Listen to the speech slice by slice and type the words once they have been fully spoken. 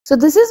So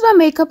this is my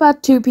makeup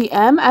at 2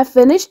 p.m. I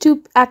finished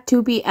at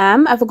 2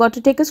 p.m. I forgot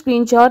to take a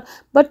screenshot,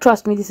 but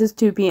trust me, this is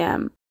 2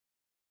 p.m.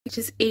 It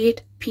is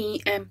 8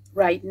 p.m.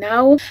 right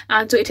now,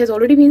 and so it has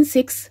already been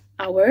 6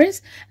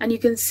 hours, and you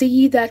can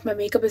see that my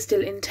makeup is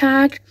still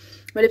intact.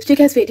 My lipstick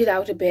has faded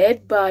out a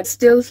bit, but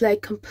still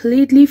like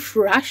completely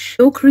fresh.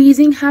 No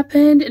creasing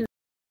happened.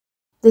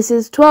 This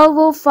is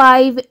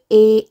 12:05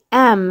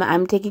 a.m.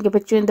 I'm taking a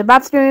picture in the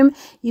bathroom.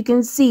 You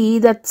can see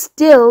that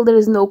still there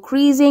is no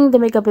creasing. The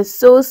makeup is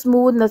so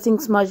smooth, nothing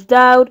smudged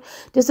out.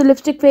 Just the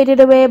lipstick faded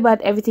away, but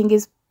everything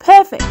is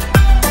perfect.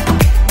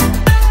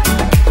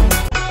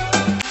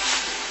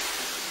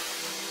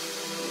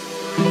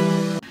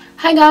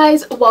 Hi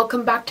guys,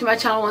 welcome back to my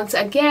channel once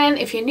again.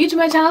 If you're new to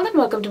my channel, then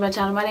welcome to my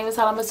channel. My name is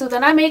Hala Masood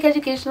and I make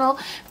educational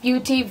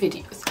beauty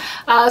videos.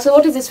 So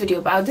what is this video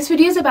about? This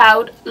video is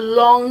about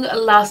long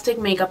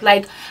lasting makeup,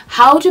 like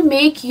how to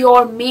make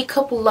your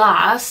makeup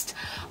last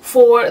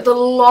for the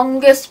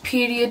longest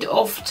period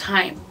of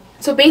time.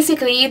 So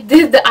basically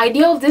the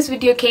idea of this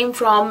video came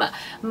from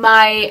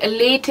my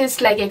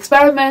latest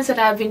experiments that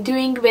I've been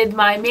doing with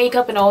my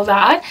makeup and all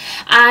that,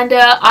 and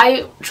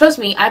trust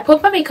me, I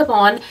put my makeup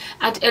on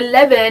at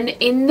 11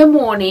 in the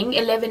morning,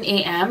 11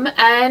 a.m.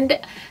 and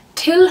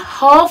till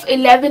half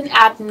 11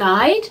 at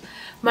night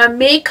my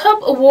makeup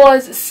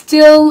was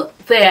still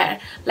there,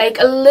 like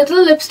a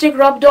little lipstick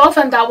rubbed off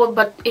and that was,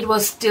 but it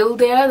was still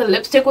there. The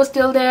lipstick was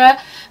still there,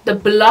 the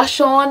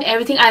blush on,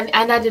 everything, and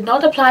I did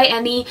not apply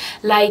any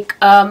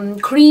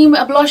cream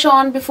blush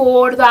on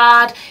before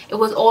that. It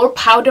was all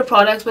powder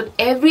products, but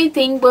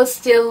everything was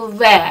still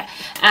there.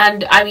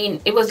 And I mean,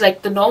 it was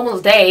like the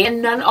normal day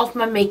and none of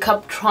my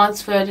makeup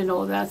transferred and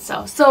all that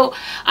stuff. So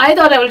I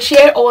thought I will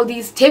share all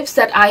these tips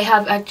that I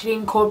have actually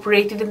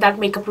incorporated in that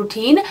makeup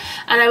routine,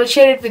 and I will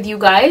share it with you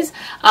guys.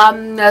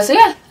 So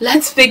yeah,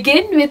 let's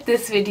begin with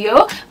this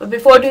video. But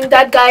before doing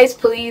that, guys,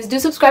 please do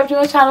subscribe to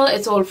my channel.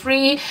 It's all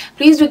free.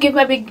 Please do give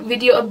my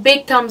video a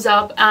big thumbs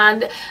up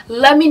and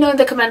let me know in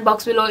the comment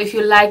box below if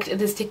you liked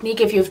this technique.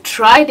 If you've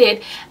tried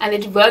it and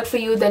it worked for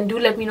you, then do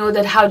let me know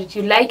that how did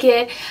you like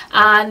it.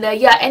 And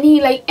yeah,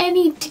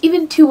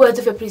 even 2 words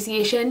of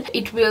appreciation,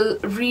 it will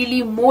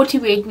really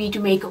motivate me to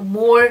make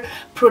more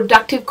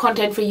productive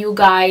content for you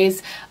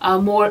guys,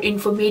 more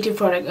informative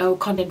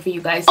content for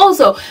you guys.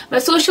 Also, my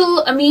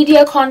social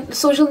media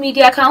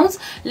accounts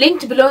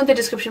linked below in the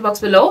description box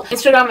below.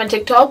 Instagram and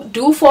TikTok,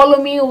 do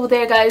follow me over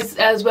there, guys,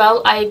 as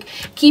well. I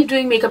keep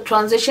doing makeup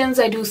transitions.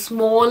 I do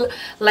small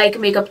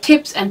makeup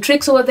tips and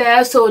tricks over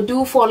there, so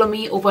do follow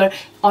me over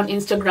on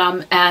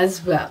Instagram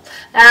as well.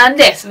 And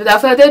yes,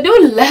 without further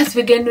ado, let's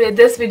begin with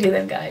this video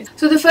then, guys.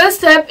 So the first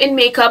step in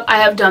makeup, I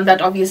have done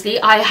that. Obviously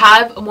I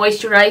have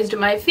moisturized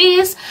my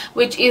face,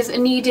 which is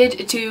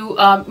needed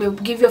to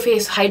give your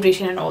face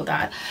hydration and all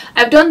that.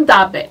 I've done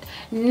that bit.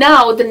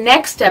 Now the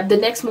next step, the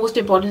next most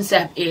important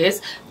step,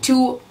 is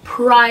to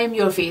prime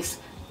your face.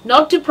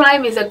 Not to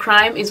prime is a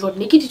crime is what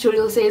Nikki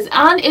Tutorial says,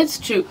 and it's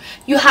true.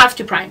 You have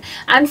to prime.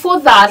 And for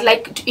that,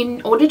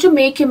 in order to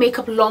make your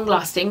makeup long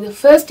lasting, the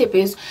first tip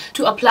is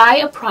to apply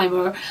a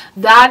primer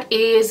that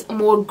is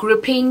more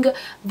gripping,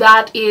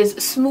 that is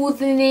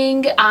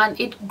smoothening,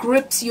 and it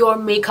grips your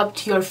makeup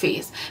to your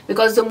face,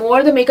 because the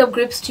more the makeup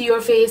grips to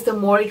your face, the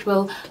more it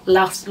will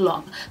last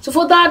long. So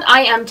for that,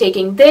 I am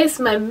taking this,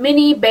 my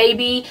mini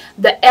baby,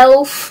 the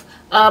e.l.f.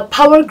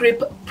 Power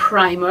Grip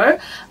Primer.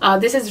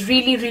 This is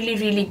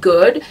really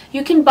good.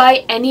 You can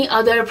buy any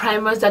other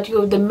primers that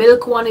the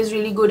Milk one is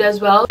really good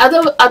as well.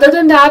 Other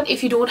than that,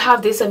 if you don't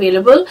have this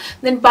available,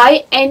 then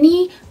buy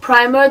any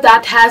primer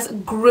that has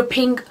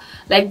gripping,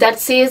 that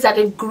says that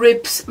it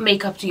grips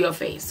makeup to your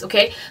face.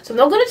 Okay, so I'm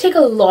not going to take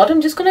a lot. I'm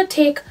just going to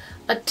take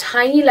a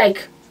tiny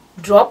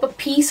drop, a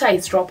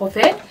pea-sized drop of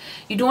it.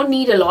 You don't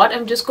need a lot.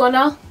 I'm just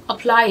gonna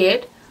apply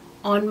it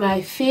on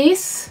my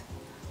face.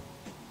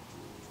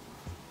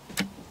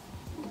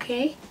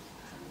 Okay,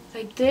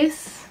 like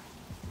this,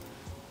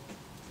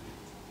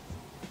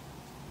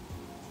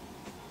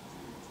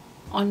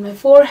 on my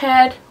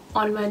forehead,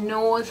 on my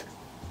nose.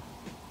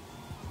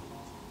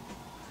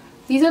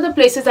 These are the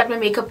places that my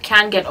makeup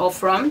can get off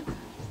from.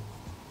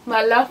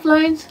 My laugh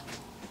lines.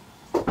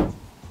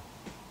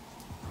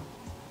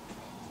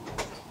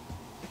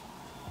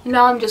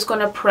 Now I'm just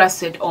gonna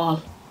press it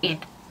all in.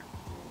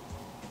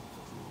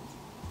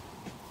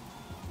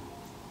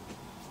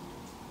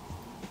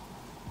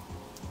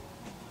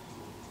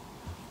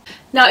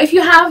 Now if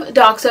you have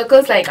dark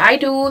circles like I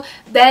do,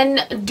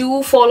 then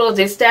do follow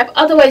this step.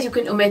 Otherwise you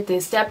can omit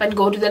this step and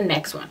go to the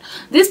next one.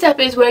 This step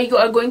is where you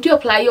are going to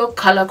apply your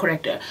color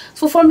corrector.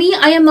 So for me,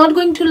 I am not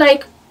going to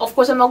of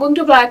course I'm not going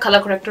to apply a color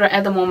corrector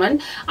at the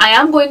moment. I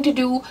am going to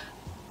do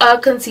a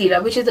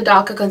concealer, which is the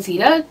darker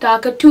concealer,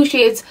 2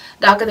 shades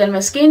darker than my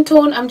skin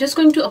tone. I'm just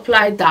going to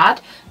apply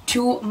that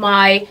to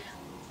my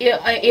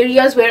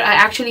areas where I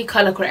actually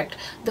color correct.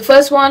 The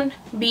first one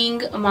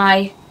being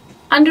my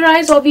under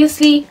eyes,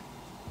 obviously,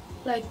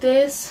 like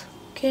this.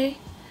 Okay,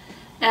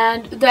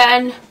 and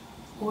then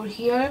over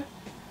here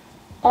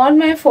on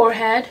my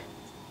forehead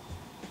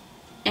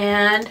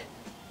and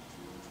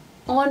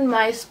on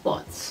my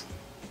spots.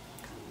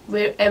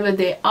 wherever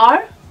they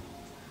are.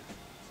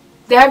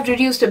 They have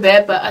reduced a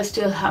bit, but I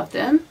still have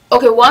them.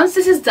 Okay, once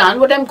this is done,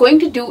 what I'm going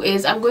to do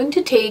is I'm going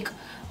to take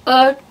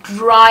a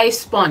dry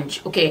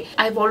sponge. Okay,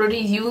 I've already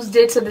used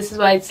it, so this is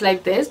why it's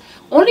like this.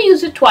 Only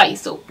used it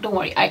twice, so don't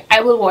worry,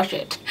 I will wash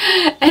it.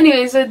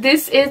 Anyway, so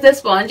this is the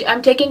sponge.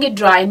 I'm taking it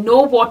dry,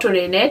 no water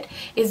in it.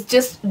 It's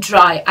just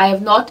dry. I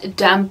have not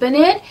dampened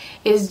it.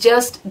 It's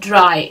just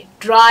dry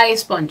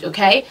sponge.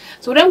 Okay,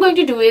 so what I'm going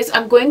to do is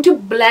I'm going to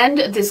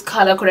blend this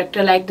color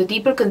corrector, like the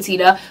deeper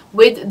concealer,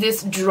 with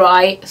this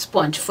dry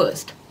sponge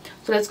first.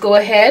 So let's go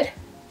ahead.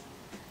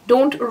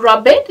 Don't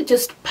rub it,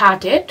 just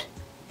pat it.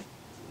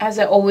 As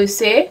I always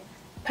say,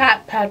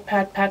 pat, pat,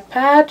 pat, pat,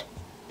 pat,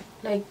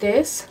 like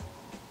this.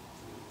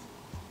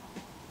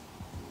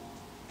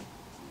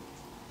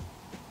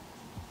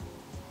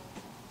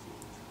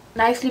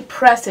 Nicely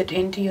press it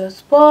into your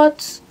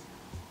spots.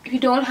 If you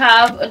don't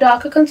have a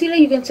darker concealer,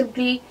 you can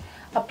simply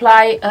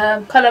apply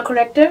a color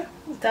corrector.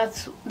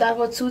 That's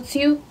what suits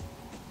you.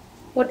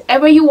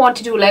 Whatever you want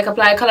to do, like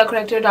apply a color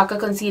corrector, darker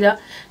concealer,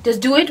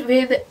 just do it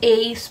with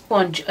a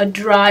sponge, a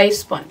dry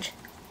sponge.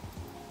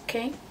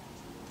 Okay.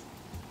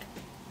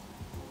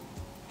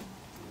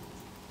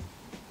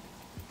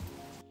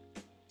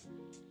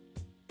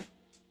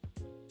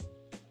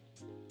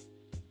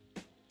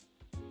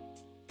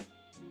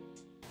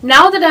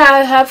 Now that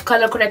I have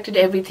color corrected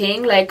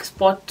everything, like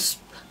spot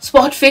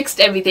fixed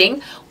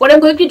everything, what I'm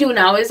going to do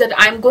now is that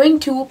I'm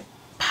going to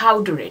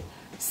powder it.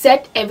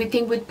 Set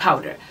everything with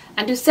powder.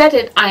 And to set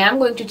it, I am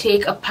going to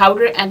take a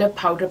powder and a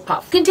powder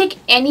puff. You can take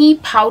any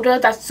powder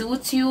that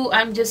suits you.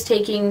 I'm just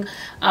taking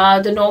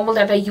the normal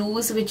that I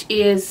use, which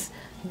is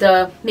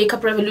the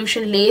Makeup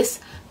Revolution Lace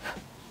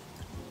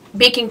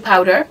baking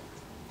powder.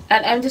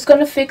 And I'm just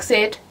going to fix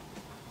it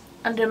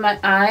under my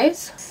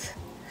eyes.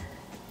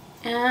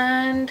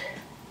 And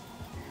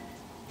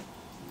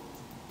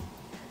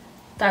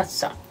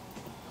that's done.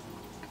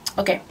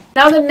 Okay,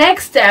 now the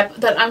next step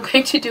that I'm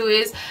going to do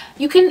is,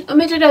 you can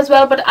omit it as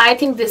well, but I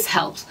think this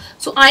helps.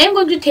 So I am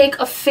going to take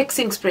a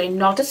fixing spray,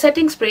 not a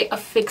setting spray, a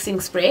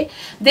fixing spray.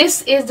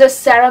 This is the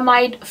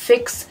Ceramide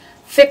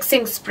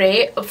fixing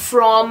spray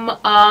from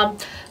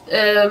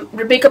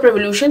Makeup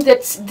Revolution.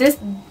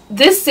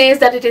 This says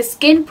that it is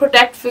Skin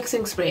Protect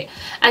Fixing Spray,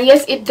 and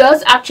yes, it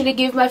does actually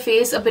give my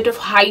face a bit of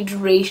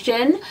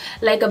hydration,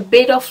 like a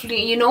bit of,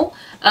 you know,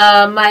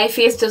 my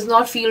face does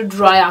not feel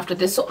dry after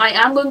this. So I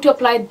am going to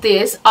apply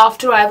this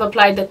after I have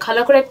applied the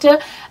color corrector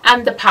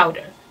and the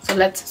powder. So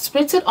let's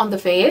spritz it on the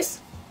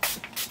face.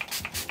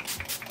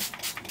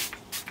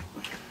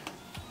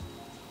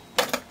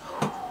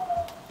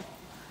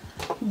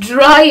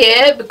 Dry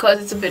it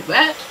because it's a bit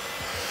wet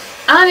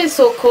and it's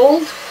so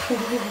cold.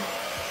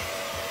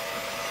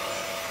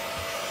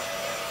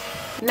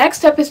 Next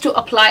step is to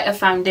apply a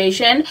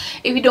foundation.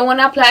 If you don't want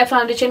to apply a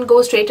foundation,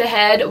 go straight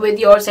ahead with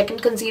your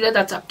second concealer.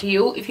 That's up to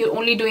you if you're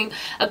only doing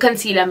a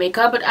concealer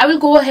makeup, but I will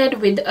go ahead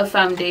with a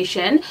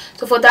foundation.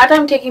 So for that,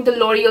 I'm taking the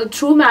L'Oreal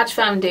True Match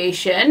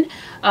foundation.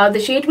 The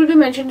shade will be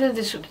mentioned in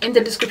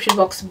the description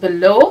box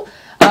below,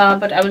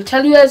 but I will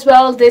tell you as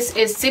well, this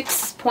is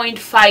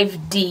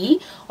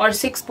 6.5D or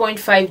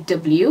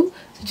 6.5W.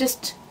 So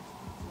just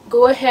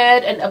go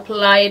ahead and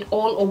apply it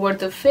all over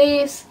the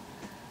face.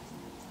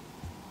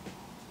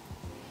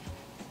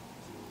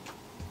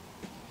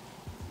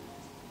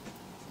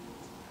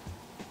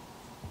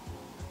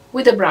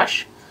 With a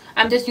brush.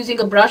 I'm just using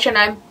a brush and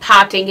I'm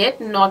patting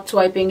it, not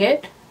swiping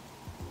it.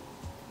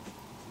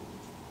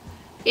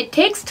 It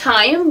takes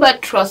time,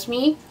 but trust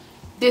me,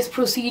 this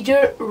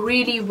procedure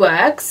really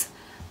works.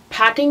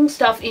 Patting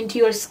stuff into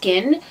your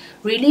skin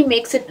really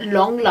makes it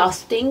long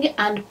lasting,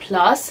 and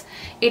plus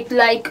it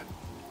like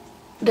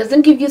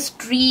doesn't give you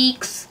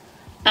streaks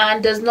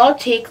and does not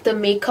take the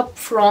makeup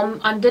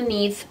from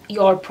underneath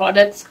your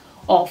products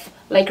off.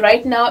 Like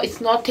right now, it's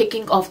not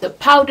taking off the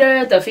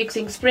powder, the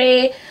fixing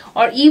spray,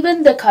 or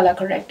even the color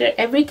corrector.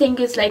 Everything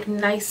is like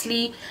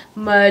nicely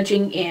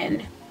merging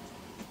in.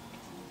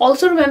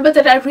 Also remember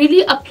that I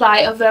really apply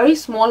a very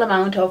small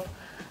amount of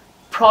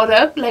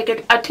product.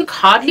 Like I took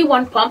hardly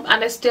one pump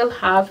and I still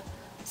have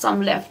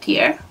some left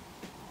here.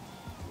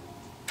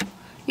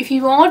 If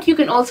you want, you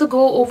can also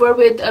go over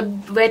with a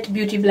wet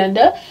beauty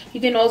blender.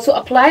 You can also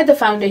apply the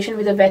foundation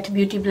with a wet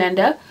beauty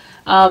blender.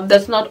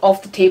 That's not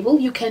off the table.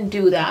 You can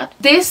do that.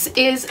 This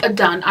is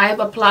done. I have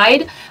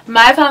applied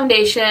my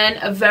foundation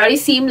very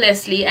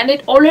seamlessly and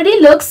it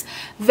already looks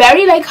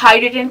very like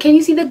hydrated. Can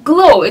you see the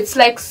glow? It's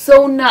like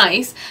so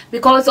nice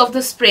because of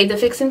the spray, the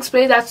fixing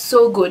spray. That's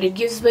so good. It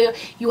gives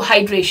you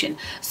hydration.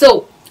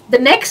 So the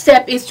next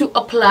step is to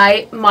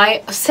apply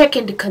my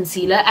second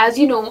concealer. As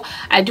you know,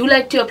 I do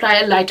like to apply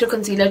a lighter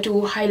concealer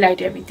to highlight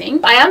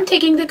everything. I am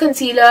taking the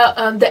concealer,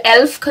 the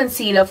e.l.f.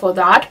 concealer for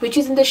that, which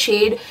is in the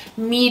shade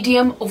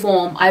Medium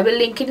Warm. I will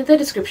link it in the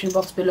description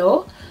box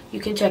below.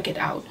 You can check it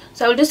out.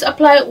 So I will just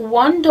apply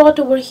one dot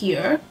over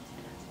here,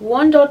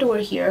 one dot over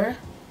here,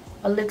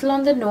 a little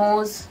on the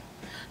nose.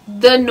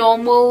 The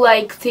normal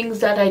like things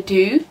that I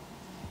do,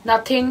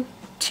 nothing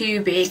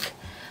too big.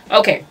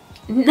 Okay,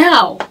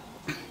 now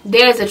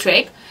there's a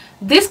trick.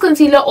 This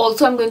concealer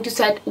also I'm going to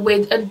set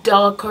with a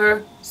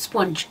darker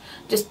sponge.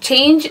 Just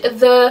change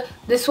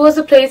this was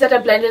the place that I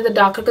blended the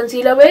darker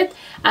concealer with,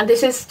 and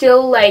this is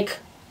still like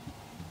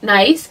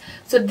nice.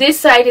 So this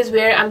side is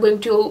where I'm going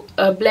to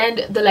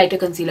blend the lighter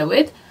concealer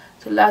with.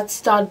 So let's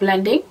start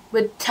blending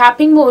with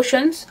tapping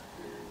motions.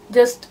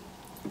 Just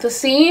the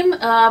same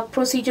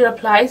procedure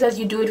applies as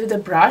you do it with a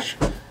brush,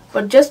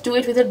 but just do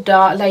it with a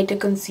lighter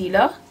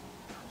concealer.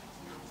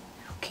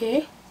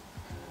 Okay,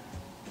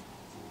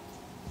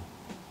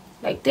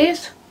 like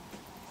this.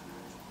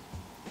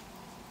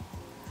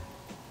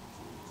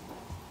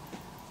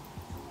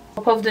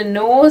 Top of the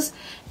nose,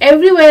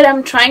 everywhere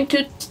I'm trying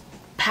to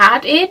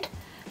pat it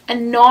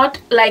and not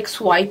like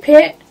swipe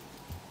it,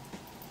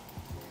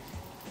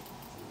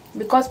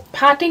 because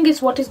patting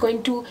is what is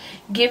going to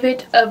give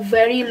it a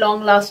very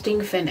long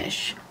lasting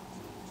finish.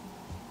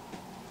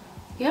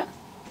 Yeah,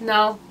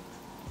 now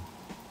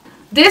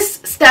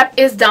this step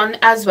is done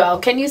as well.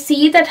 Can you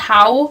see that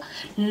how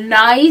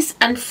nice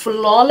and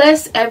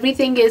flawless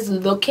everything is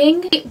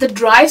looking? The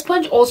dry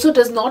sponge also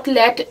does not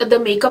let the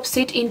makeup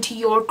sit into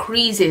your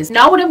creases.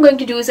 Now what I'm going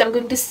to do is I'm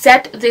going to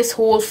set this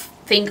whole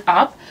thing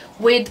up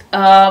with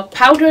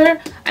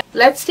powder.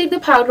 Let's take the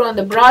powder on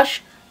the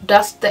brush,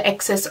 dust the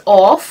excess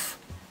off,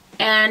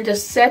 and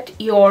just set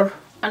your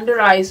under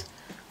eyes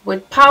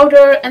with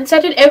powder and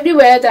set it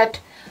everywhere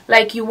that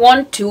like you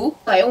want to.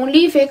 I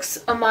only fix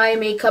my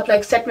makeup,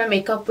 like set my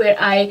makeup where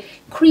I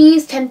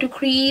tend to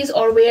crease,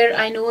 or where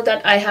I know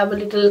that I have a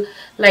little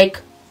like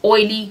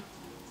oily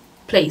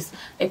place.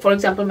 Like for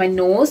example my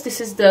nose, this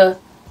is the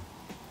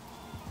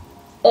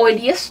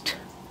oiliest,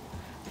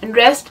 and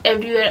rest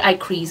everywhere I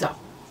crease up.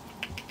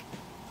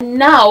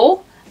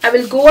 Now I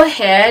will go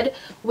ahead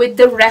with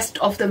the rest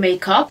of the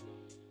makeup.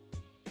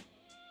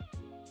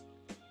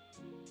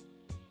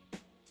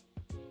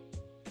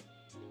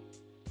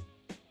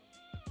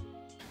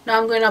 Now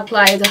I'm going to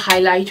apply the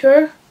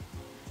highlighter.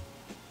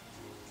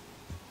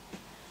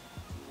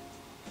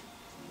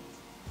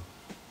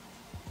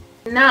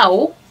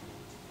 Now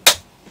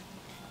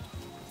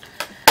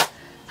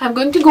I'm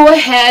going to go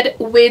ahead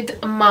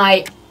with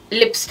my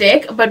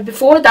lipstick, but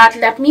before that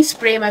let me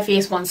spray my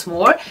face once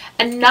more.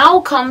 And now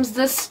comes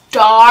the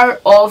star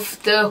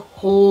of the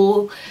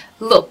whole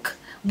look,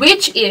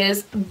 which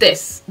is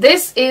this.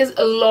 This is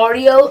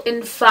L'Oreal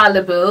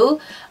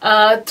Infallible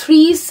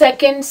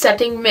 3-second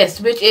setting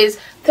mist, which is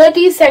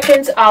 30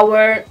 seconds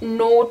hour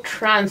no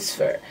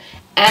transfer.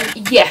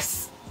 And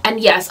yes,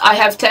 I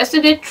have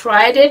tested it,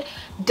 tried it,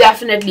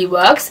 definitely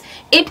works.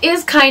 It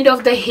is kind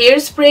of the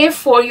hairspray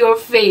for your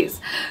face.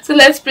 So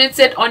let's spritz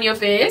it on your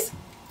face.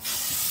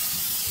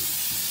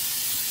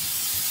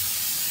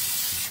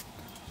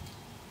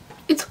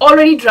 It's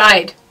already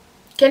dried.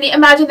 Can you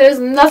imagine? There's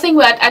nothing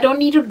wet. I don't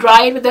need to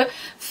dry it with a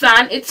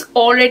fan. It's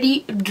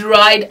already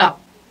dried up.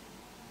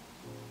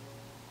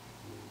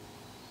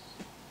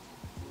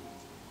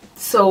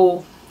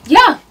 So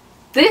yeah,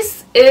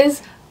 this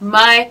is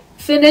my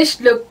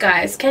finished look,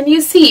 guys. Can you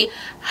see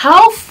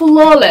how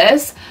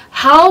flawless,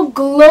 how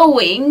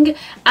glowing,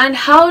 and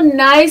how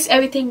nice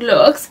everything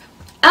looks?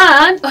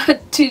 And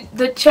to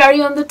the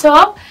cherry on the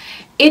top,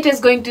 it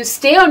is going to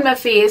stay on my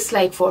face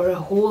like for a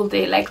whole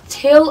day, like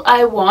till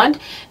I want.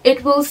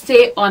 It will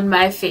stay on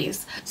my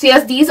face. So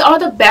yes, these are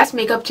the best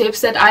makeup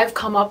tips that I've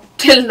come up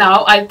till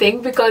now, I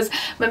think, because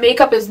my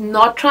makeup is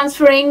not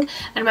transferring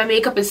and my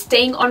makeup is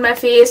staying on my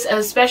face,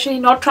 especially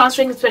not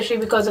transferring, especially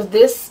because of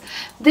this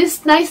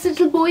nice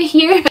little boy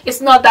here.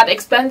 It's not that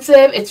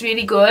expensive. It's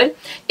really good.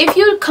 If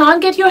you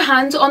can't get your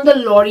hands on the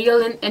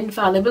L'Oreal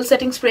Infallible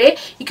setting spray,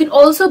 you can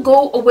also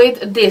go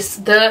with this,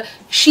 the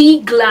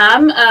She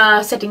Glam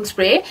setting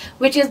spray,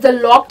 which is the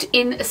locked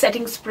in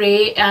setting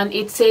spray, and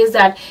it says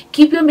that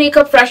keep your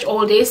makeup fresh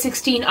all day,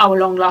 16-hour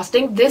long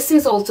lasting. This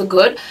is also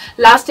good.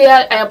 Last day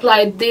I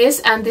applied this,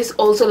 and this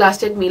also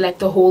lasted me like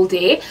the whole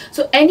day.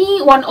 So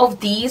any one of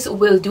these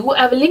will do.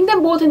 I will link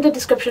them both in the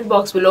description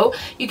box below.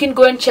 You can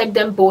go and check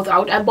them both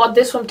out. I bought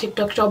this from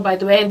TikTok shop, by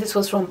the way, and this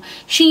was from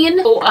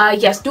Shein. So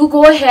yes, do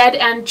go ahead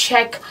and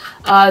check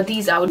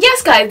these out.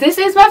 Yes guys, this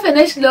is my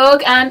finished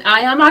look and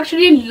I am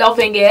actually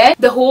loving it.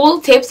 The whole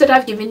tips that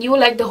I've given you,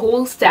 like the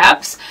whole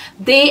steps,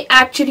 they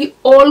actually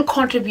all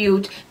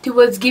contribute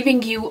towards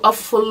giving you a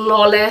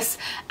flawless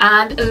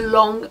and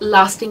long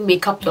lasting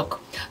makeup look.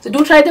 So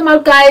do try them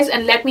out, guys,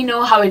 and let me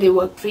know how they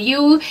worked for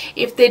you.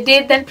 If they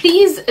did, then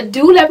please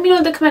do let me know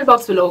in the comment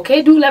box below,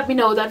 okay? Do let me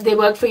know that they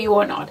worked for you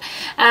or not.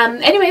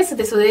 Anyway, so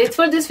this was it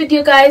for this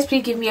video, guys.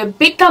 Please give me a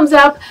big thumbs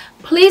up.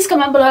 Please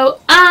comment below,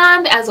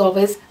 and as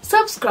always,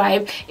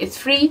 subscribe. It's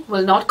free,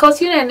 will not cost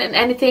you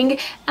anything,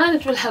 and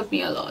it will help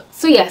me a lot.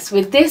 So yes,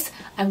 with this,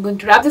 I'm going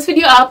to wrap this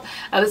video up.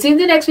 I will see you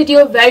in the next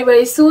video very,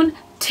 very soon.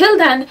 Till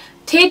then,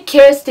 take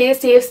care, stay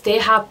safe, stay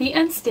happy,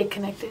 and stay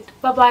connected.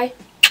 Bye bye.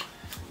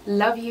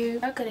 Love you.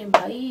 क्या करें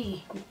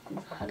भाई,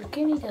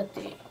 हल्के नहीं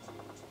जाते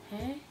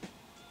हैं?